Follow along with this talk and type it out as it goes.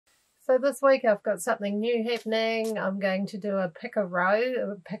So this week I've got something new happening. I'm going to do a pick a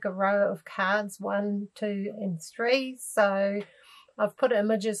row of cards 1, 2 and 3. So I've put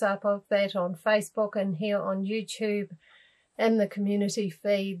images up of that on Facebook and here on YouTube in the community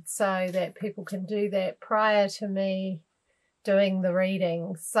feed so that people can do that prior to me doing the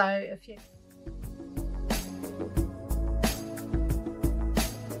reading. So if you...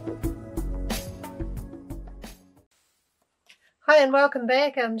 Hi and welcome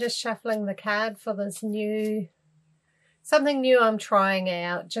back. I'm just shuffling the card for this something new I'm trying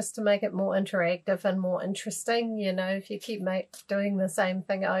out just to make it more interactive and more interesting. You know, if you keep doing the same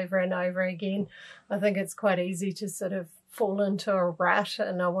thing over and over again, I think it's quite easy to sort of fall into a rut,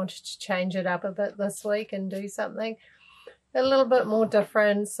 and I wanted to change it up a bit this week and do something a little bit more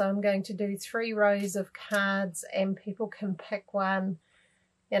different. So I'm going to do 3 rows of cards and people can pick one,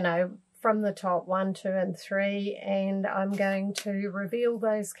 you know, from the top, 1, 2 and 3, and I'm going to reveal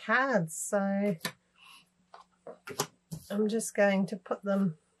those cards. So I'm just going to put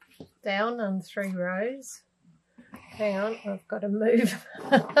them down in 3 rows. Hang on, I've got to move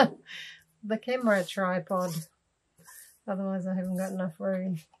the camera tripod, otherwise I haven't got enough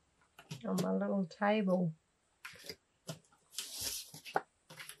room on my little table.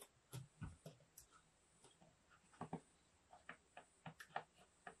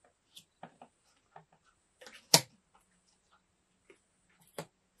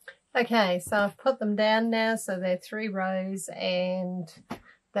 Okay, so I've put them down now, so they're 3 rows and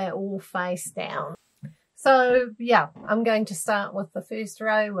they're all face down. So yeah, I'm going to start with the first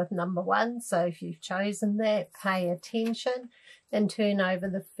row with number 1. So if you've chosen that, pay attention and turn over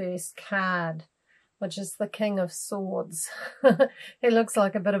the first card, which is the King of Swords. He looks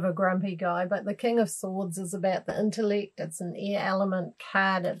like a bit of a grumpy guy, but the King of Swords is about the intellect. It's an air element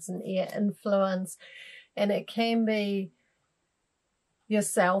card, it's an air influence, and it can be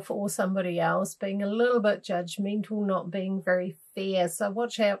yourself or somebody else being a little bit judgmental, not being very fair. So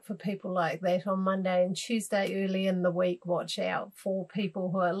watch out for people like that on Monday and Tuesday early in the week. Watch out for people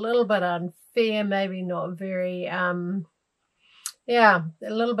who are a little bit unfair, maybe not very, a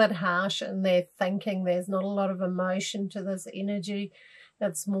little bit harsh in their thinking. There's not a lot of emotion to this energy.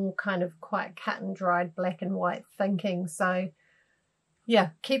 It's more kind of quite cut and dried, black and white thinking. So yeah,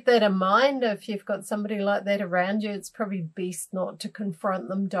 keep that in mind. If you've got somebody like that around you, it's probably best not to confront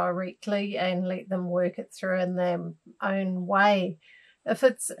them directly and let them work it through in their own way. If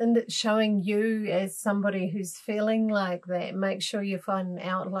it's showing you as somebody who's feeling like that, make sure you find an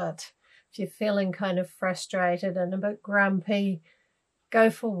outlet. If you're feeling kind of frustrated and a bit grumpy,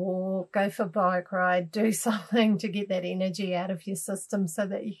 go for a walk, go for a bike ride, do something to get that energy out of your system so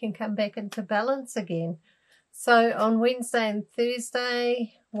that you can come back into balance again. So on Wednesday and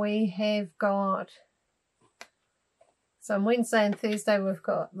Thursday, we've got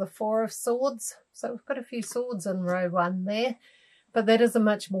the 4 of Swords. So we've got a few swords in row 1 there, but that is a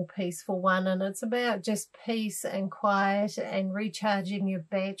much more peaceful one, and it's about just peace and quiet and recharging your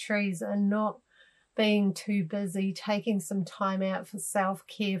batteries and not being too busy, taking some time out for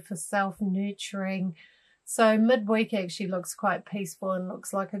self-care, for self-nurturing. So midweek actually looks quite peaceful and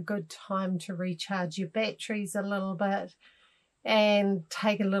looks like a good time to recharge your batteries a little bit and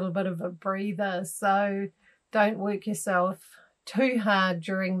take a little bit of a breather. So don't work yourself too hard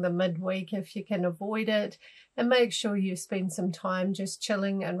during the midweek if you can avoid it, and make sure you spend some time just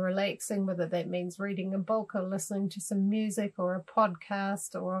chilling and relaxing, whether that means reading a book or listening to some music or a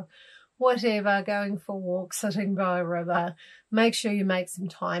podcast or whatever, going for a walk, sitting by a river. Make sure you make some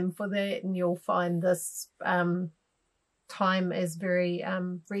time for that, and you'll find this time is very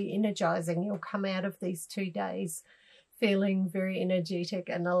re-energizing. You'll come out of these 2 days feeling very energetic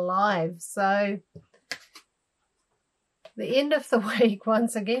and alive. So the end of the week,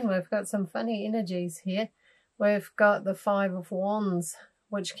 once again, we've got some funny energies here. We've got the 5 of Wands,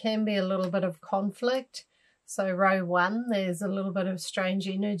 which can be a little bit of conflict. So row 1, there's a little bit of strange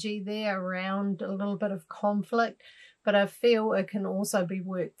energy there around a little bit of conflict, but I feel it can also be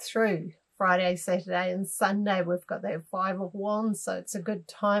worked through. Friday, Saturday and Sunday, we've got that 5 of Wands, so it's a good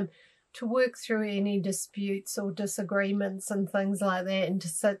time to work through any disputes or disagreements and things like that, and to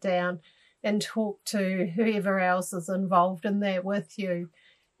sit down and talk to whoever else is involved in that with you,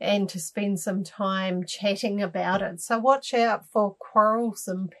 and to spend some time chatting about it. So watch out for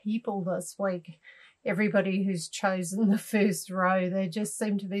quarrelsome people this week. Everybody who's chosen the first row, there just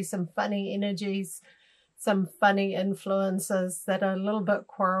seem to be some funny energies, some funny influences that are a little bit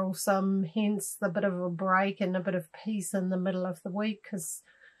quarrelsome, hence the bit of a break and a bit of peace in the middle of the week, because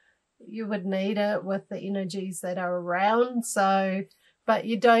you would need it with the energies that are around. So, but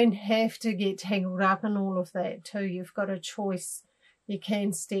you don't have to get tangled up in all of that too. You've got a choice. you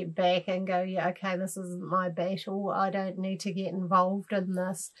can step back and go, yeah, okay, this isn't my battle. I don't need to get involved in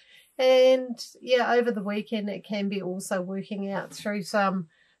this. And yeah, over the weekend, it can be also working out through some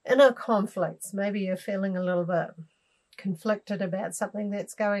inner conflicts. Maybe you're feeling a little bit conflicted about something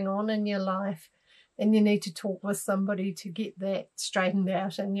that's going on in your life, and you need to talk with somebody to get that straightened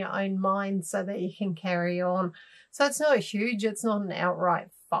out in your own mind so that you can carry on. So it's not huge, it's not an outright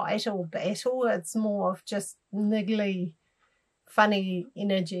fight or battle, it's more of just niggly, funny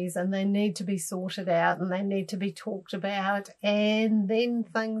energies, and they need to be sorted out and they need to be talked about, and then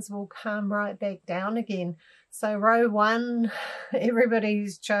things will calm right back down again. So row 1, everybody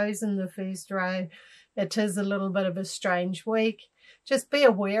who's chosen the first row, it is a little bit of a strange week. Just be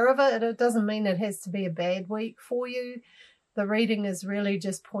aware of it. It doesn't mean it has to be a bad week for you. The reading is really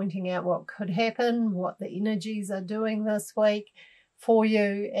just pointing out what could happen, what the energies are doing this week for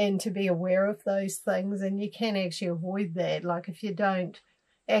you, and to be aware of those things. And you can actually avoid that. Like if you don't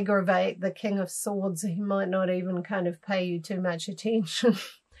aggravate the King of Swords, he might not even kind of pay you too much attention.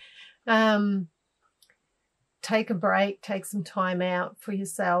 Take a break, take some time out for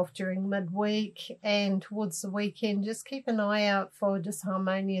yourself during midweek, and towards the weekend, just keep an eye out for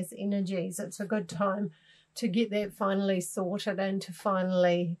disharmonious energies. It's a good time to get that finally sorted and to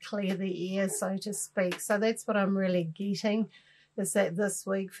finally clear the air, so to speak. So that's what I'm really getting, is that this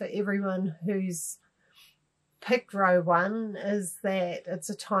week for everyone who's picked row 1 is that it's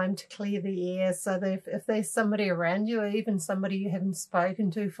a time to clear the air, so that if there's somebody around you, or even somebody you haven't spoken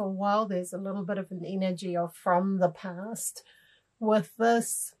to for a while, there's a little bit of an energy of from the past with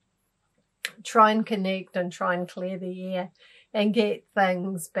this. Try and connect and try and clear the air and get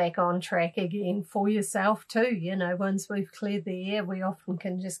things back on track again for yourself too. You know, once we've cleared the air, we often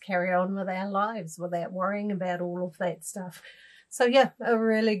can just carry on with our lives without worrying about all of that stuff. So yeah, a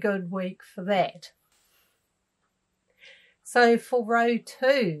really good week for that. So for row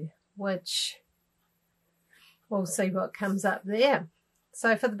 2, which we'll see what comes up there.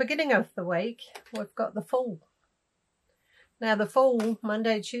 So for the beginning of the week, we've got the Fool. Now the Fool,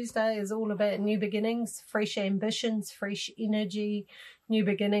 Monday, Tuesday, is all about new beginnings, fresh ambitions, fresh energy, new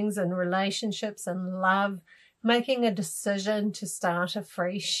beginnings in relationships and love, making a decision to start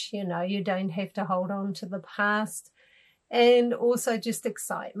afresh. You know, you don't have to hold on to the past. And also just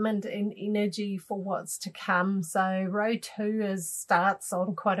excitement and energy for what's to come. So row 2 starts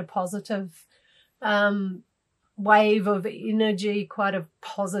on quite a positive wave of energy, quite a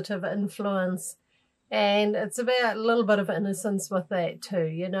positive influence. And it's about a little bit of innocence with that too.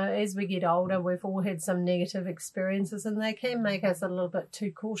 You know, as we get older, we've all had some negative experiences, and they can make us a little bit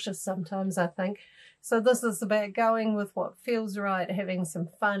too cautious sometimes, I think. So this is about going with what feels right, having some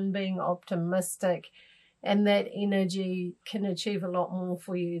fun, being optimistic, and that energy can achieve a lot more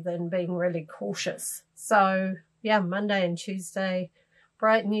for you than being really cautious. So yeah, Monday and Tuesday,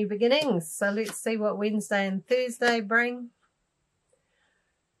 bright new beginnings. So let's see what Wednesday and Thursday bring.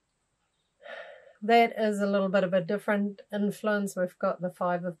 That is a little bit of a different influence. We've got the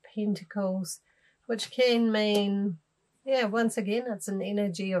 5 of Pentacles, which can mean, yeah, once again, it's an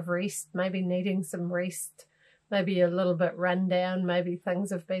energy of rest, maybe needing some rest, maybe a little bit run down, maybe things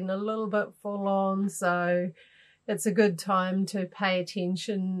have been a little bit full on. So it's a good time to pay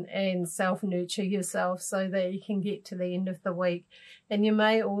attention and self-nurture yourself so that you can get to the end of the week. And you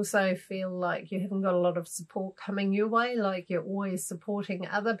may also feel like you haven't got a lot of support coming your way, like you're always supporting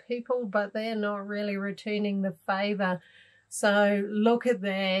other people, but they're not really returning the favor. So look at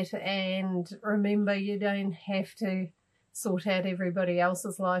that and remember, you don't have to sort out everybody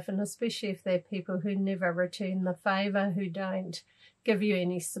else's life, and especially if they're people who never return the favor, who don't give you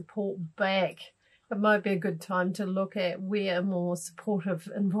any support back. It might be a good time to look at where a more supportive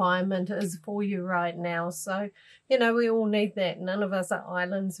environment is for you right now. So, you know, we all need that. None of us are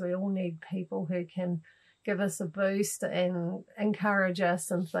islands. We all need people who can give us a boost and encourage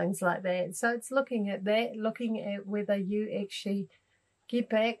us and things like that. So it's looking at that, looking at whether you actually get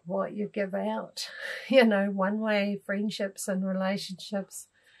back what you give out. You know, one-way friendships and relationships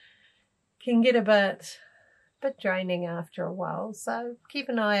can get a bit draining after a while. So keep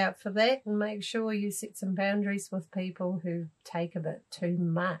an eye out for that and make sure you set some boundaries with people who take a bit too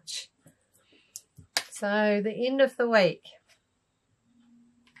much. So the end of the week.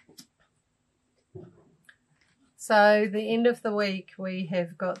 So the end of the week, we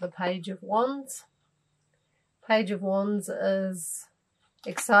have got the Page of Wands. Page of Wands is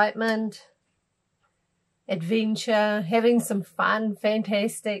excitement, adventure, having some fun,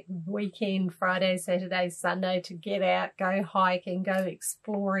 fantastic weekend, Friday, Saturday, Sunday, to get out, go hiking, go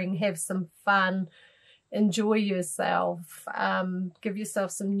exploring, have some fun, enjoy yourself, give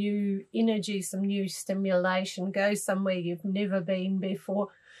yourself some new energy, some new stimulation, go somewhere you've never been before.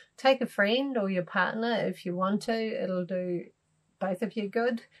 Take a friend or your partner if you want to. It'll do both of you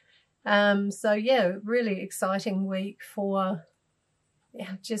good. So yeah, really exciting week for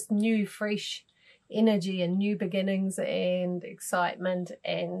just new, fresh energy and new beginnings and excitement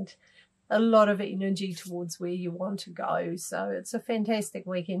and a lot of energy towards where you want to go. So it's a fantastic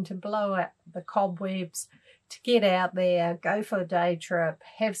weekend to blow out the cobwebs, to get out there, go for a day trip,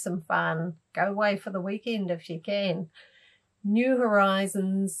 have some fun, go away for the weekend if you can. New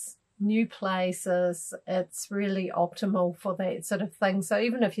horizons, new places. It's really optimal for that sort of thing. So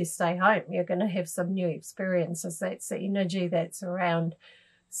even if you stay home, you're going to have some new experiences. That's the energy that's around.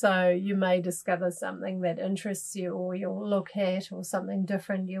 So you may discover something that interests you, or you'll look at, or something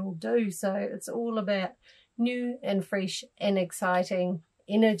different you'll do. So it's all about new and fresh and exciting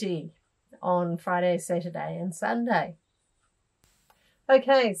energy on Friday, Saturday and Sunday.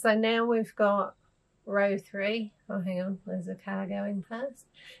 Okay, so now we've got row 3. Oh, hang on, there's a car going past.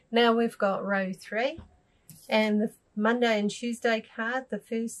 Now we've got row 3, and the Monday and Tuesday card, the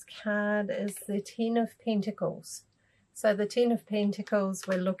first card is the 10 of Pentacles. So the 10 of Pentacles,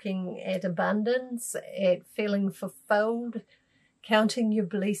 we're looking at abundance, at feeling fulfilled, counting your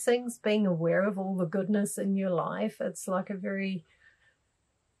blessings, being aware of all the goodness in your life. It's like a very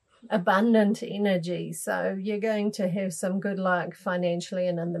abundant energy. So you're going to have some good luck financially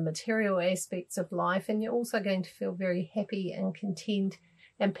and in the material aspects of life. And you're also going to feel very happy and content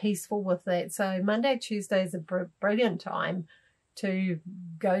and peaceful with that. So Monday, Tuesday is a brilliant time to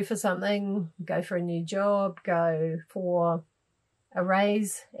go for something, go for a new job, go for a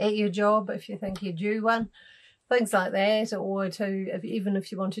raise at your job if you think you're due one, things like that. Or even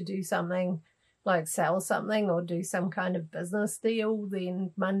if you want to do something like sell something or do some kind of business deal,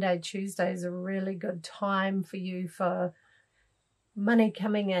 then Monday, Tuesday is a really good time for you for money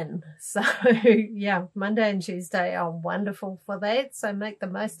coming in. So yeah, Monday and Tuesday are wonderful for that. So make the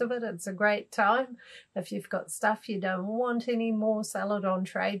most of it. It's a great time. If you've got stuff you don't want anymore, sell it on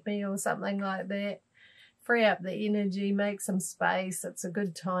Trade Me or something like that. Free up the energy, make some space. It's a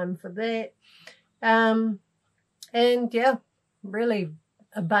good time for that. And yeah, really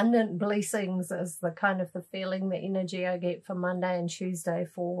abundant blessings is the kind of the feeling, the energy I get for Monday and Tuesday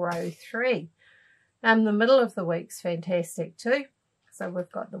for row 3. The middle of the week's fantastic too. So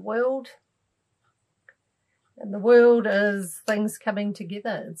we've got the World, and the World is things coming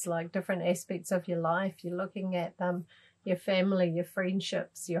together. It's like different aspects of your life. You're looking at them, your family, your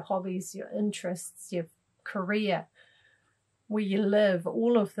friendships, your hobbies, your interests, your career, where you live.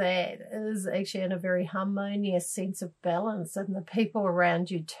 All of that is actually in a very harmonious sense of balance, and the people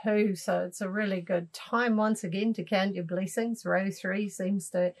around you too. So it's a really good time once again to count your blessings. Row 3 seems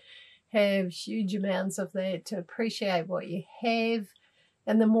to have huge amounts of that, to appreciate what you have.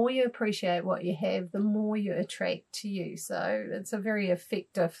 And the more you appreciate what you have, the more you attract to you. So it's a very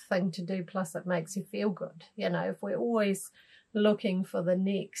effective thing to do. Plus it makes you feel good. You know, if we're always looking for the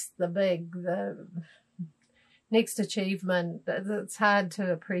next, the big, the next achievement, it's hard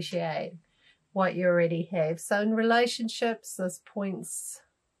to appreciate what you already have. So in relationships, this points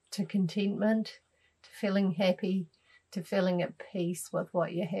to contentment, to feeling happy, to feeling at peace with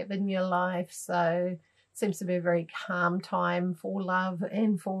what you have in your life. So seems to be a very calm time for love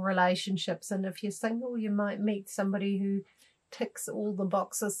and for relationships. And if you're single, you might meet somebody who ticks all the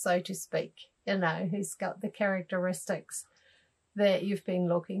boxes, so to speak, you know, who's got the characteristics that you've been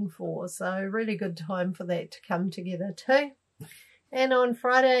looking for. So really good time for that to come together too. And on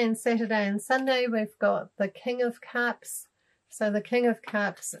Friday and Saturday and Sunday, we've got the King of Cups. So the King of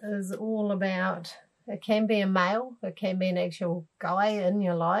Cups is all about, it can be a male, it can be an actual guy in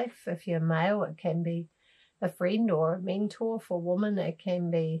your life. If you're male, it can be a friend or a mentor. For women, it can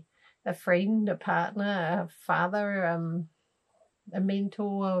be a friend, a partner, a father, a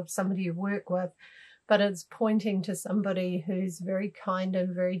mentor, somebody you work with. But it's pointing to somebody who's very kind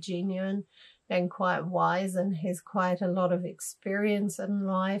and very genuine and quite wise and has quite a lot of experience in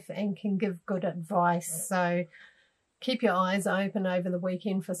life and can give good advice. So keep your eyes open over the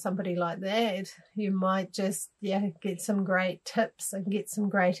weekend for somebody like that. You might just get some great tips and get some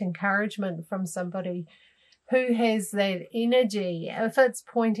great encouragement from somebody who has that energy. If it's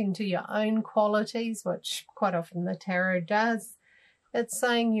pointing to your own qualities, which quite often the tarot does, it's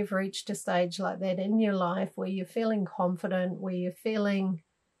saying you've reached a stage like that in your life where you're feeling confident, where you're feeling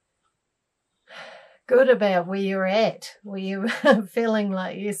good about where you're at, where you're feeling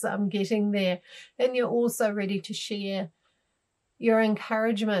like, yes, I'm getting there. And you're also ready to share your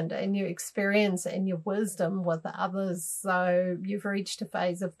encouragement and your experience and your wisdom with others. So you've reached a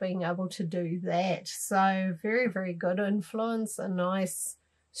phase of being able to do that. So very, very good influence, a nice,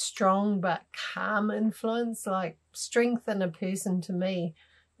 strong but calm influence. Like strength in a person to me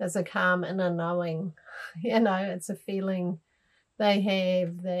is a calm inner knowing. You know, it's a feeling they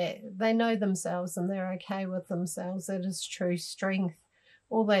have that they know themselves and they're okay with themselves. It is true strength.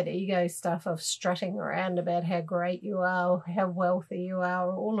 All that ego stuff of strutting around about how great you are, how wealthy you are,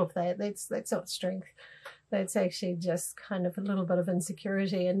 all of that, that's not strength. That's actually just kind of a little bit of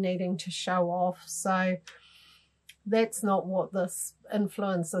insecurity and needing to show off. So that's not what this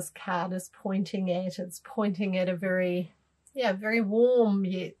influence, this card is pointing at. It's pointing at a very warm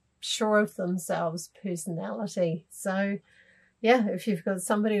yet sure of themselves personality. So yeah, if you've got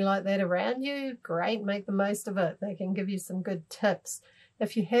somebody like that around you, great, make the most of it. They can give you some good tips.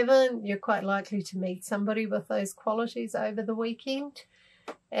 If you haven't, you're quite likely to meet somebody with those qualities over the weekend.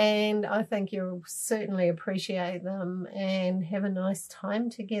 And I think you'll certainly appreciate them and have a nice time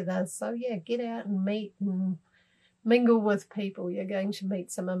together. So yeah, get out and meet and mingle with people. You're going to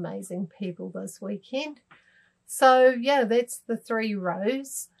meet some amazing people this weekend. So yeah, that's the 3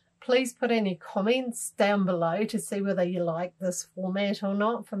 rows. Please put any comments down below to see whether you like this format or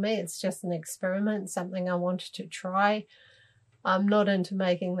not. For me, it's just an experiment, something I wanted to try. I'm not into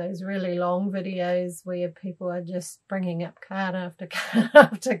making those really long videos where people are just bringing up card after card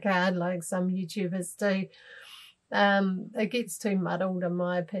after card like some YouTubers do. It gets too muddled in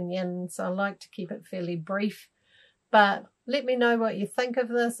my opinion, so I like to keep it fairly brief. But let me know what you think of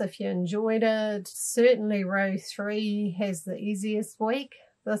this, if you enjoyed it. Certainly row 3 has the easiest week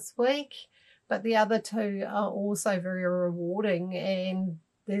this week, but the other 2 are also very rewarding, and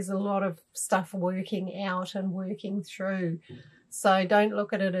there's a lot of stuff working out and working through. So don't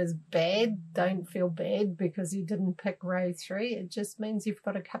look at it as bad. Don't feel bad because you didn't pick row 3. It just means you've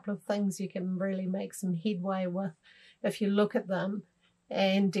got a couple of things you can really make some headway with if you look at them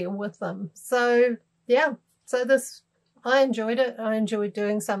and deal with them. So yeah, so this, I enjoyed it. I enjoyed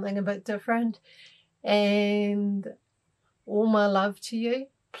doing something a bit different, and all my love to you.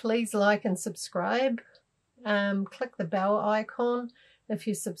 Please like and subscribe. Click the bell icon if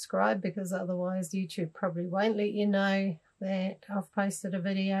you subscribe, because otherwise YouTube probably won't let you know that I've posted a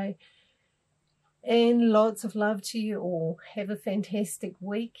video. And lots of love to you all. Have a fantastic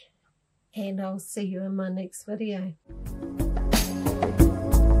week, and I'll see you in my next video.